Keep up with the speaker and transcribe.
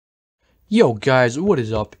Yo guys, what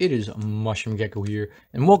is up? It is Mushroom Gecko here,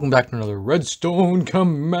 and welcome back to another Redstone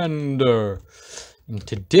Commander. And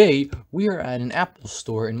today, we are at an Apple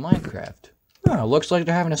store in Minecraft. Oh, looks like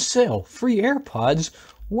they're having a sale. Free AirPods.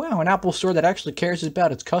 Wow, an Apple store that actually cares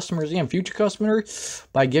about its customers and future customers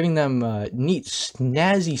by giving them neat,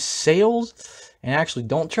 snazzy sales, and actually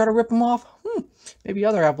don't try to rip them off. Maybe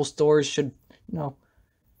other Apple stores should,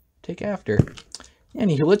 take after.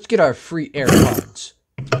 Anywho, let's get our free AirPods.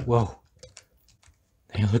 Whoa.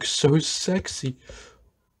 They look so sexy.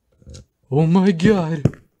 Oh my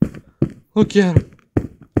god. Look at them.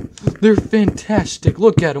 They're fantastic.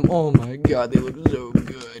 Look at them. Oh my god, they look so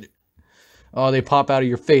good. Oh, they pop out of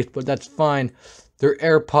your face, but that's fine. They're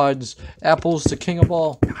AirPods. Apple's the king of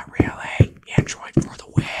all. Not really. Android for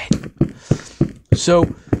the win.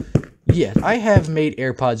 So, yeah, I have made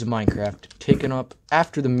AirPods in Minecraft, taken up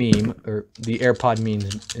after the meme, or the AirPod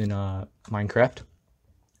memes in Minecraft.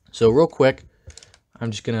 So, real quick, I'm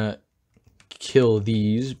just gonna kill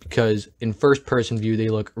these because in first person view they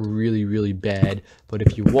look really, really bad. But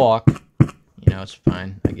if you walk, it's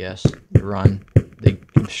fine, I guess. You run, they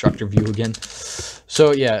constructor view again.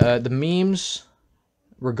 So yeah, the memes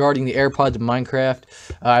regarding the AirPods in Minecraft,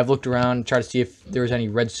 I've looked around, tried to see if there was any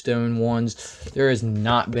redstone ones. There has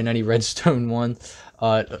not been any redstone ones.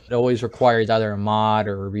 It always requires either a mod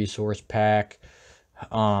or a resource pack.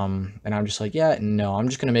 And I'm just like, yeah, no, I'm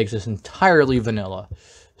just gonna make this entirely vanilla.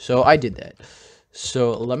 So I did that.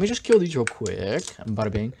 So let me just kill these real quick,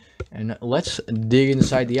 bada bing, and let's dig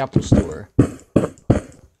inside the Apple store.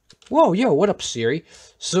 Whoa, yo, what up, Siri?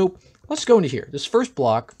 So let's go into here. This first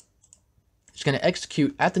block is gonna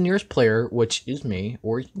execute at the nearest player, which is me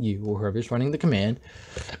or you or whoever's running the command,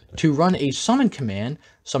 to run a summon command,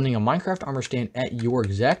 summoning a Minecraft armor stand at your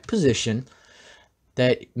exact position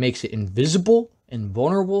that makes it invisible,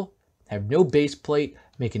 invulnerable, have no base plate,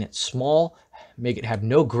 making it small, make it have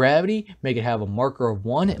no gravity, make it have a marker of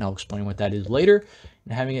 1, and I'll explain what that is later,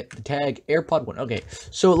 and having it the tag AirPod 1. Okay,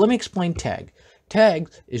 so let me explain tag. Tag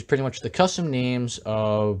is pretty much the custom names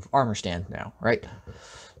of armor stands now, right?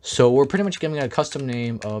 So we're pretty much giving it a custom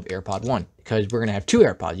name of AirPod 1 because we're gonna have 2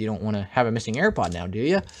 AirPods. You don't want to have a missing AirPod now, do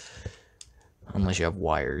you? Unless you have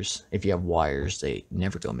wires. If you have wires, they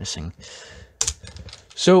never go missing.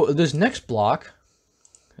 So this next block,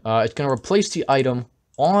 it's going to replace the item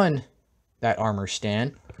on that armor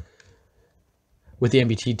stand with the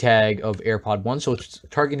MBT tag of AirPod 1. So it's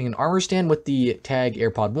targeting an armor stand with the tag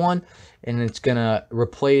AirPod 1, and it's going to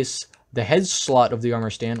replace the head slot of the armor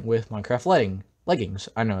stand with Minecraft leggings.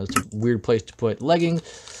 I know it's a weird place to put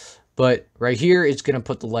leggings, but right here it's going to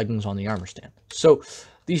put the leggings on the armor stand. So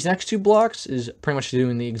these next 2 blocks is pretty much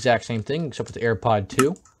doing the exact same thing except with the AirPod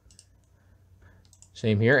 2.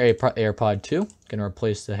 Same here, AirPod 2, gonna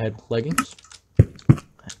replace the head leggings.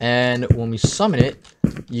 And when we summon it,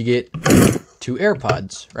 you get 2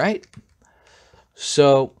 AirPods, right?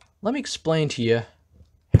 So let me explain to you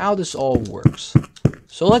how this all works.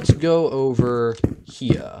 So let's go over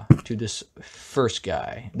here to this first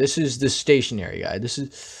guy. This is the stationary guy. This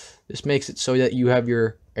makes it so that you have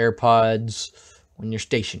your AirPods when you're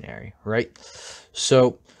stationary, right?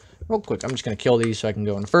 So real quick, I'm just gonna kill these so I can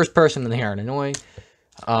go in first person and they aren't annoying.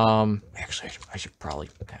 Actually, I should probably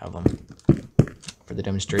have them for the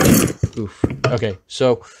demonstration. Oof. Okay,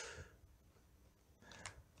 so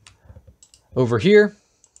over here,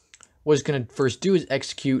 what it's going to first do is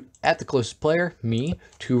execute at the closest player, me,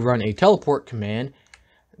 to run a teleport command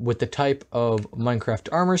with the type of Minecraft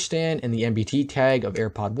armor stand and the MBT tag of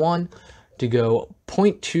AirPod 1 to go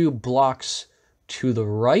 0.2 blocks to the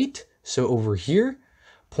right, so over here,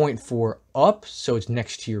 0.4 up, so it's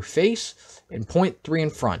next to your face, and 0.3 in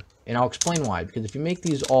front. And I'll explain why, because if you make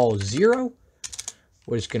these all 0,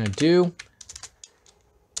 what it's going to do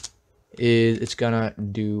is it's going to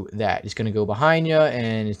do that. It's going to go behind you,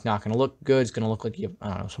 and it's not going to look good. It's going to look like you have, I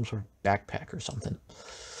don't know, some sort of backpack or something.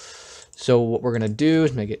 So what we're going to do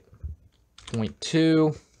is make it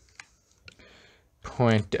 0.2,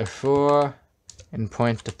 0.4, and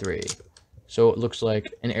 0.3. So it looks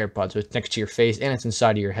like an AirPod. So it's next to your face, and it's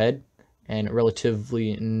inside of your head, and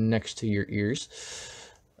relatively next to your ears.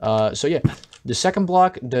 So yeah, the second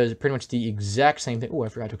block does pretty much the exact same thing. Oh, I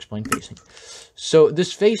forgot to explain facing. So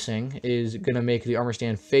this facing is going to make the armor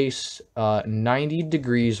stand face 90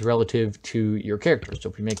 degrees relative to your character. So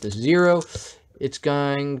if we make this 0, it's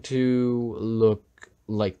going to look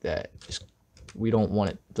like that. We don't want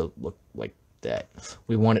it to look like that.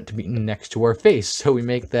 We want it to be next to our face. So we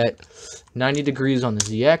make that 90 degrees on the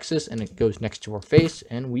Z-axis, and it goes next to our face,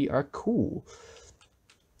 and we are cool.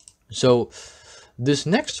 So this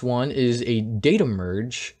next one is a data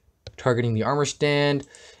merge targeting the armor stand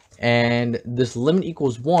And this limit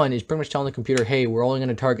equals 1 is pretty much telling the computer, hey, we're only going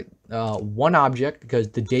to target one object, because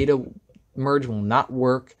the data merge will not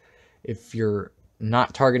work if you're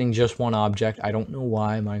not targeting just one object. I don't know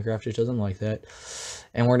why. Minecraft just doesn't like that.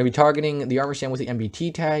 And we're going to be targeting the armor stand with the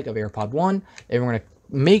MBT tag of Airpod 1, and we're going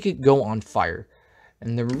to make it go on fire.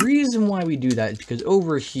 And the reason why we do that is because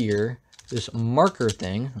over here, this marker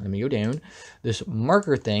thing, let me go down, this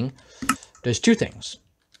marker thing does two things.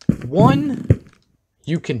 One,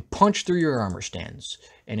 you can punch through your armor stands,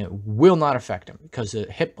 and it will not affect them because the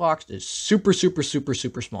hitbox is super, super, super,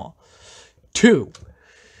 super small. Two,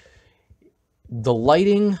 the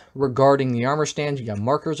lighting regarding the armor stands, you got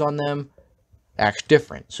markers on them, acts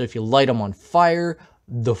different. So if you light them on fire,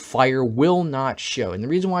 the fire will not show. And the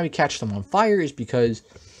reason why we catch them on fire is because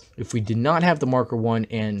if we did not have the marker one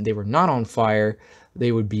and they were not on fire,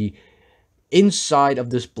 they would be inside of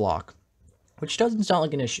this block, which doesn't sound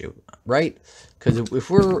like an issue, right? Because if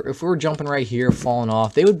we're jumping right here, falling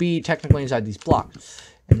off, they would be technically inside these blocks.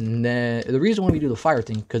 And then the reason why we do the fire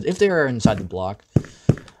thing, because if they are inside the block,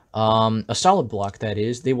 a solid block that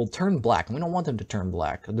is, they will turn black, and we don't want them to turn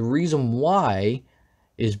black. The reason why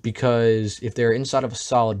is because if they're inside of a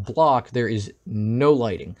solid block, there is no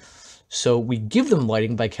lighting. So we give them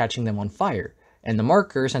lighting by catching them on fire. And the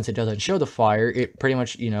marker, since it doesn't show the fire, it pretty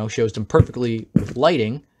much, you know, shows them perfectly with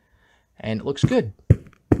lighting, and it looks good.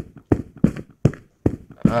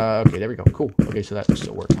 Okay, there we go. Cool. Okay, so that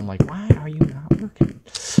still works. I'm like, why are you not working?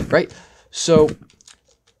 Right? So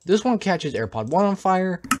this one catches Airpod 1 on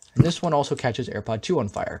fire, and this one also catches Airpod 2 on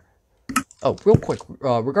fire. Oh, real quick,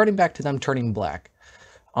 regarding back to them turning black.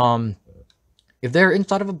 If they're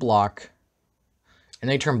inside of a block and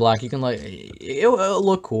they turn black, you can, like, it'll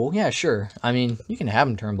look cool. Yeah, sure. I mean, you can have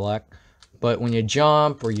them turn black, but when you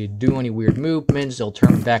jump or you do any weird movements, they'll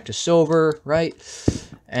turn back to silver, right?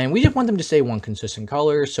 And we just want them to stay one consistent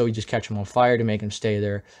color, so we just catch them on fire to make them stay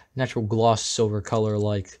their natural gloss silver color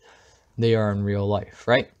like they are in real life,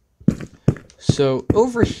 right? So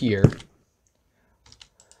over here,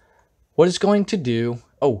 what it's going to do,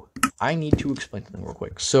 oh, I need to explain something real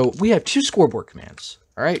quick. So we have two scoreboard commands,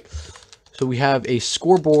 all right? So we have a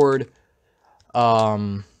scoreboard,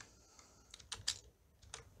 hang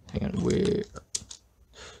on,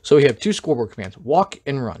 so we have two scoreboard commands, walk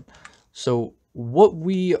and run. So what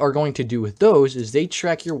we are going to do with those is they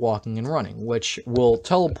track your walking and running, which will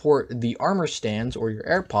teleport the armor stands or your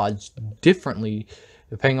AirPods differently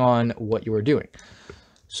depending on what you are doing.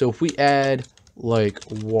 So if we add like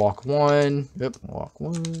walk one,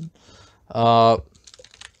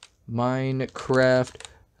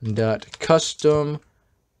 minecraft.custom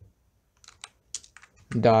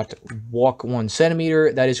walk 1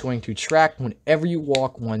 centimeter, that is going to track whenever you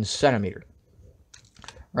walk 1 centimeter,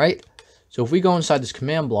 right? So if we go inside this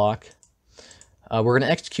command block, we're going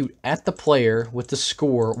to execute at the player with the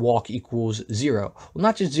score walk equals 0. Well,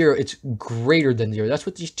 not just 0, it's greater than 0. That's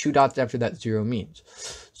what these two dots after that 0 means.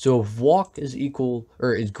 So if walk is equal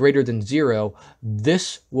or is greater than 0,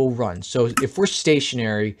 this will run. So if we're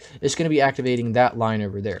stationary, it's going to be activating that line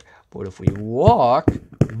over there. But if we walk,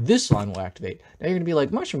 this line will activate. Now you're going to be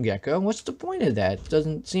like, Mushroom Gecko, what's the point of that? It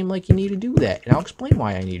doesn't seem like you need to do that. And I'll explain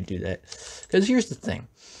why I need to do that. Because here's the thing.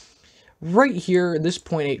 Right here, this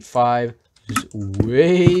 0.85 is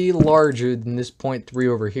way larger than this 0.3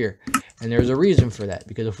 over here. And there's a reason for that.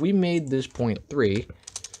 Because if we made this 0.3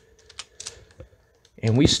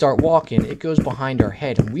 and we start walking, it goes behind our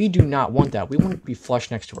head. And we do not want that. We want it to be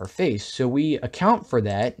flush next to our face. So we account for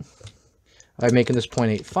that by making this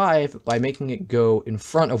 0.85, by making it go in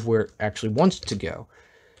front of where it actually wants to go.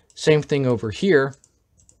 Same thing over here.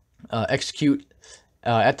 Execute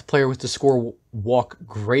at the player with the score walk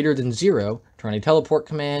greater than 0, turn a teleport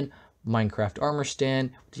command, Minecraft armor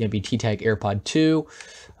stand, the MBT tag Airpod 2,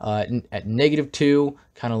 at -2,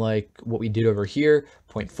 kind of like what we did over here,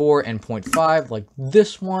 0.4 and 0.5, like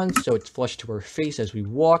this one, so it's flush to our face as we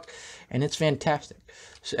walk, and it's fantastic.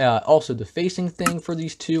 Also, the facing thing for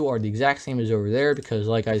these two are the exact same as over there, because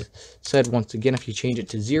like I said, once again, if you change it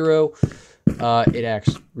to 0, it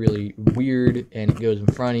acts really weird, and it goes in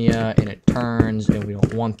front of you, and it turns, and we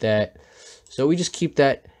don't want that. So we just keep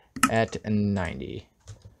that at 90.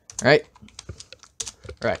 Right?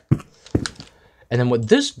 Right. And then what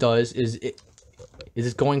this does is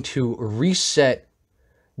it's going to reset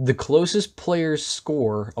the closest player's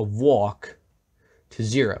score of walk to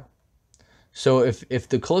 0. So if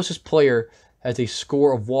the closest player has a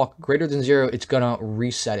score of walk greater than 0, it's gonna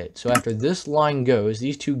reset it. So after this line goes,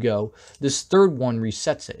 these two go, this third one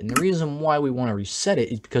resets it. And the reason why we want to reset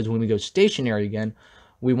it is because when we go stationary again,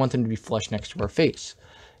 we want them to be flush next to our face.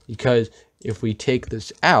 Because if we take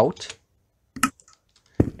this out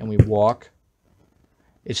and we walk,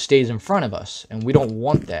 it stays in front of us, and we don't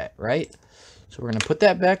want that, right? So we're going to put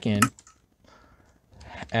that back in,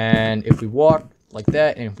 and if we walk like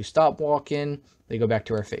that, and if we stop walking, they go back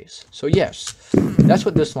to our face. So yes, that's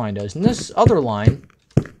what this line does. And this other line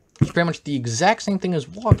is pretty much the exact same thing as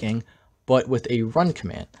walking, but with a run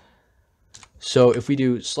command. So if we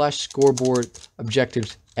do /scoreboard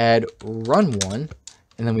objectives add run one,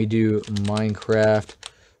 and then we do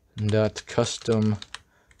minecraft.custom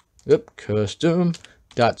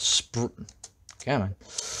come on,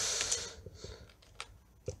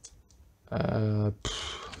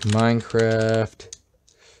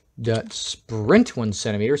 minecraft.sprint 1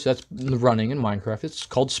 centimeter. So that's running in Minecraft. It's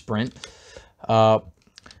called sprint. So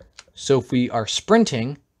if we are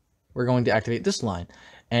sprinting, we're going to activate this line.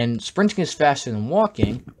 And sprinting is faster than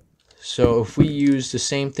walking. So if we use the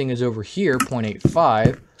same thing as over here,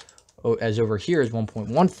 0.85, as over here is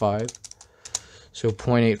 1.15. So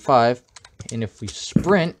 0.85. And if we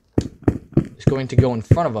sprint, it's going to go in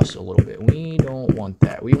front of us a little bit. We don't want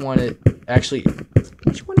that. We want it, actually,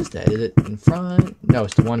 which one is that? Is it in front? No,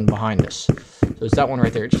 it's the one behind us. So it's that one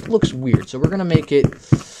right there. It just looks weird. So we're going to make it,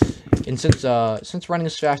 and since running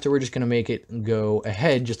is faster, we're just going to make it go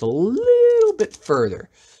ahead just a little bit further.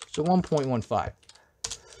 So 1.15.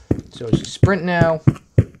 So it's sprint now.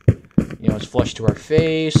 You know, it's flush to our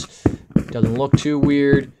face. Doesn't look too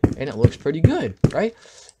weird, and it looks pretty good, right?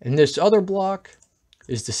 And this other block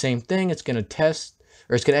is the same thing. It's going to test,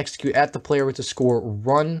 or it's going to execute at the player with the score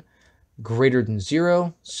run greater than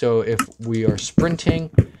 0. So if we are sprinting,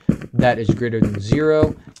 that is greater than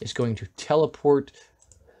 0. It's going to teleport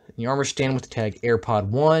the armor stand with the tag AirPod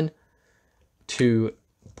 1 to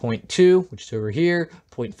 0.2, which is over here,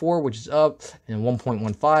 0.4, which is up, and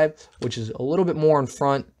 1.15, which is a little bit more in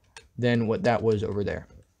front than what that was over there.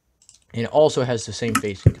 And it also has the same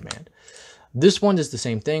facing command. This one does the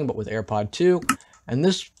same thing, but with AirPod 2. And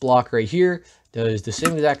this block right here does the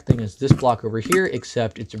same exact thing as this block over here,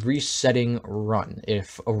 except it's resetting run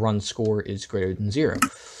if a run score is greater than 0.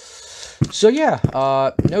 So yeah,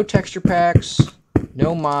 no texture packs,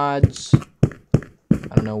 no mods.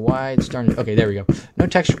 I don't know why it's starting. Okay, there we go. No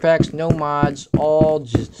texture packs, no mods, all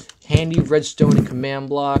just handy redstone and command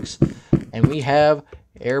blocks. And we have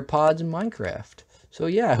AirPods in Minecraft. So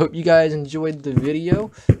yeah, I hope you guys enjoyed the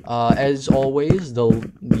video. As always,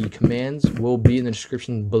 the commands will be in the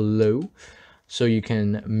description below, so you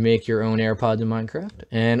can make your own AirPods in Minecraft.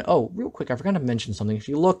 And oh, real quick, I forgot to mention something. If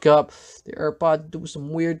you look up, the AirPods do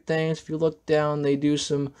some weird things. If you look down, they do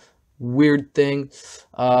some weird things.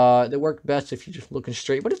 They work best if you're just looking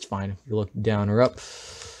straight, but it's fine if you look down or up.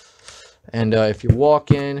 And if you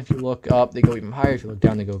walk in, if you look up, they go even higher. If you look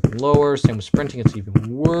down, they go even lower. Same with sprinting, it's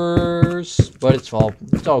even worse. But it's all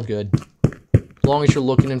good. As long as you're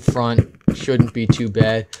looking in front, it shouldn't be too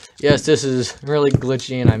bad. Yes, this is really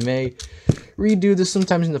glitchy, and I may redo this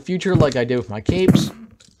sometimes in the future, like I did with my capes.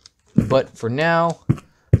 But for now,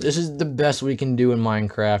 this is the best we can do in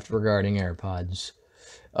Minecraft regarding AirPods.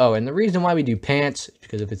 Oh, and the reason why we do pants is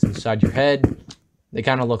because if it's inside your head, they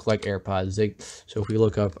kind of look like AirPods. So if we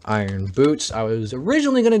look up iron boots, I was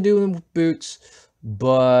originally going to do them with boots,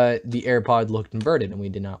 but the AirPod looked inverted, and we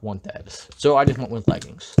did not want that. So I just went with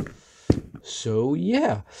leggings. So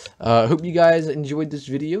yeah, hope you guys enjoyed this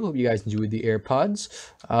video. Hope you guys enjoyed the AirPods.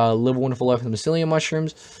 Live a wonderful life with the mycelium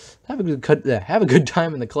mushrooms. Have a good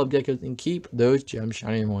time in the club geckos, and keep those gems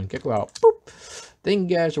shining. Everyone, gecko out. Boop. Thank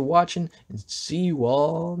you guys for watching, and see you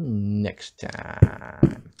all next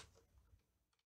time.